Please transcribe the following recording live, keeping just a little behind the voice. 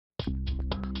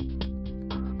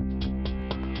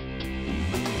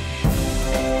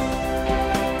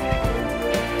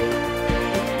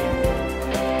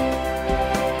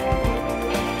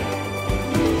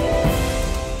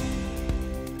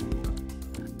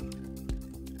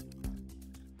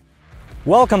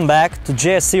Welcome back to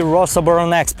GSC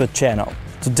Rosoboronexport channel.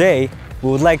 Today we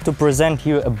would like to present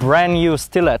you a brand new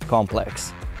Stilet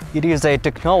complex. It is a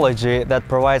technology that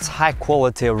provides high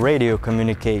quality radio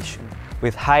communication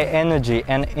with high energy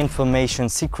and information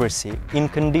secrecy in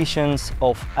conditions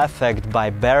of affected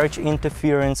by barrage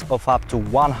interference of up to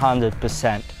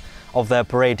 100% of the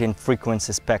operating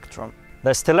frequency spectrum.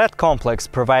 The Stilet complex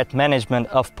provides management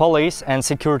of police and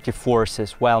security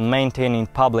forces while maintaining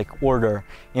public order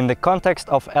in the context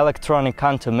of electronic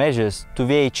countermeasures to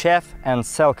VHF and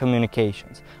cell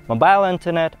communications, mobile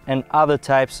internet and other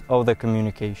types of the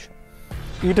communication.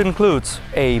 It includes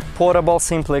a portable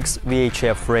simplex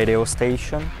VHF radio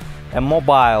station, a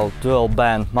mobile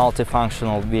dual-band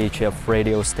multifunctional VHF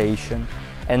radio station,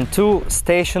 and two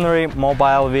stationary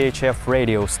mobile VHF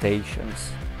radio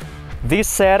stations. This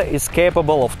set is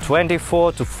capable of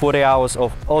 24 to 40 hours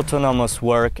of autonomous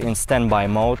work in standby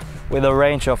mode with a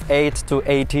range of 8 to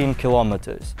 18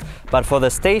 kilometers, but for the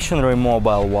stationary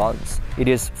mobile ones, it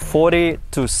is 40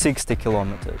 to 60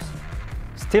 kilometers.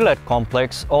 Stilet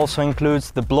complex also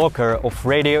includes the blocker of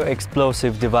radio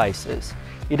explosive devices.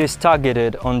 It is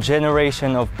targeted on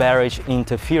generation of barrage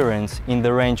interference in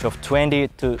the range of 20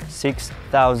 to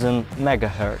 6000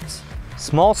 MHz.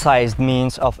 Small-sized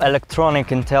means of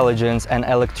electronic intelligence and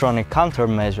electronic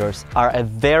countermeasures are a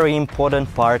very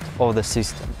important part of the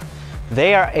system.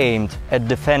 They are aimed at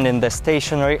defending the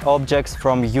stationary objects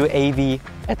from UAV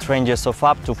at ranges of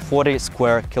up to 40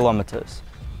 square kilometers.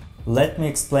 Let me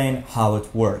explain how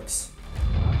it works.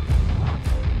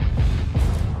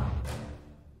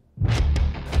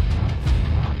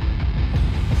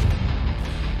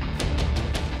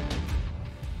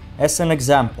 As an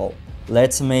example,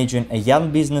 let's imagine a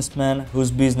young businessman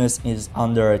whose business is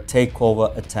under a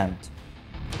takeover attempt.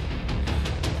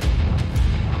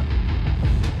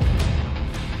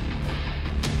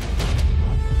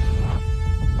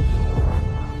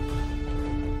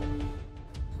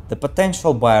 The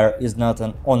potential buyer is not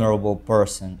an honorable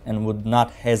person and would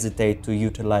not hesitate to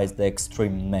utilize the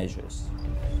extreme measures.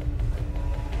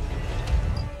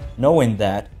 Knowing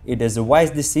that, it is a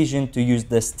wise decision to use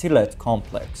the Stilet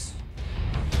complex.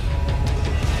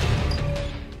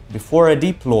 Before a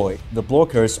deploy, the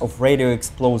blockers of radio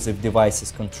explosive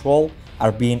devices control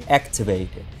are being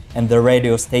activated and the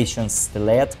radio station's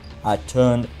Stilet are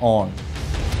turned on.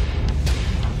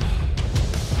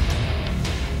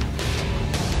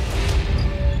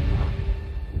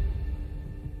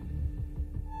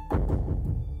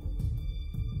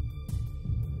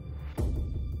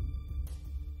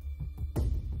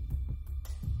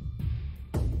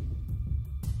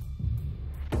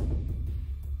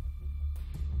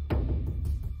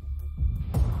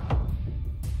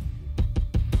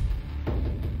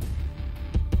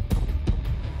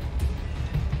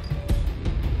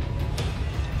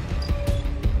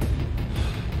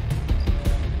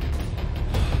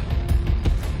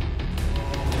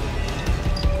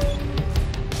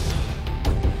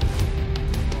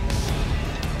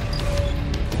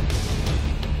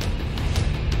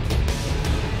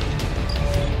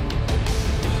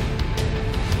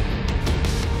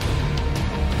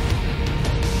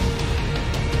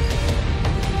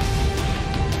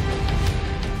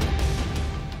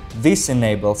 This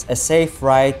enables a safe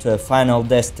ride to a final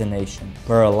destination,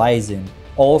 paralyzing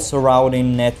all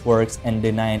surrounding networks and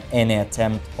denying any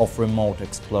attempt of remote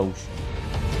explosion.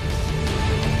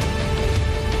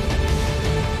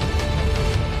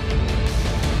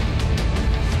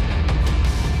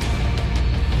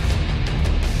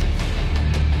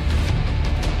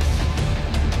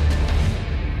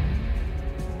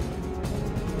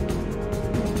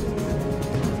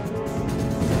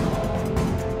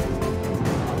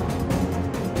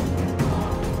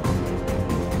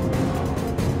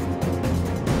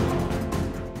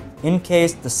 In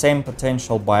case the same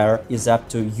potential buyer is up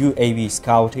to UAV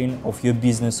scouting of your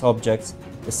business objects,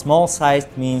 a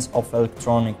small-sized means of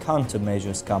electronic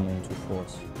countermeasures come into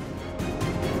force.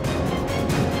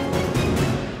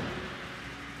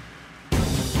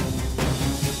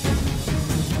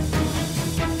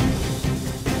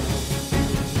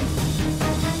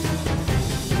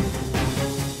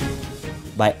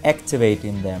 By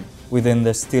activating them within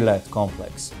the Stilet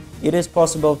complex, it is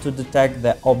possible to detect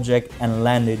the object and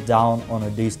land it down on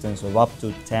a distance of up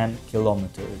to 10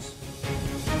 kilometers.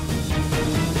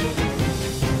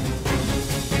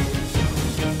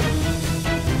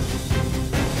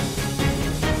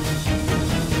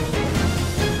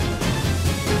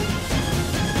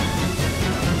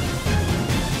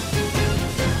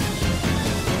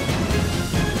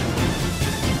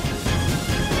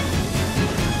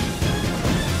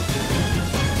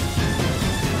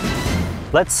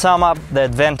 Let's sum up the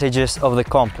advantages of the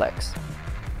complex.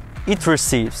 It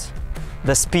receives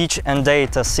the speech and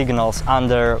data signals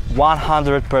under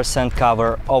 100%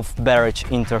 cover of barrage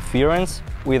interference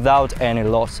without any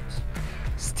losses.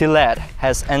 Stilet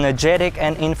has energetic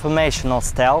and informational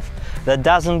stealth that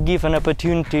doesn't give an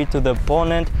opportunity to the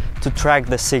opponent to track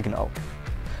the signal.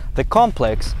 The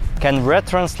complex can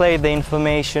retranslate the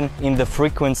information in the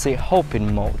frequency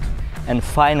hopping mode. And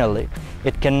finally,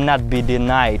 it cannot be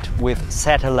denied with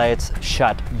satellites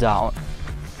shut down.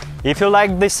 If you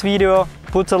liked this video,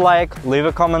 put a like, leave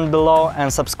a comment below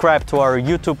and subscribe to our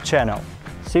YouTube channel.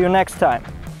 See you next time!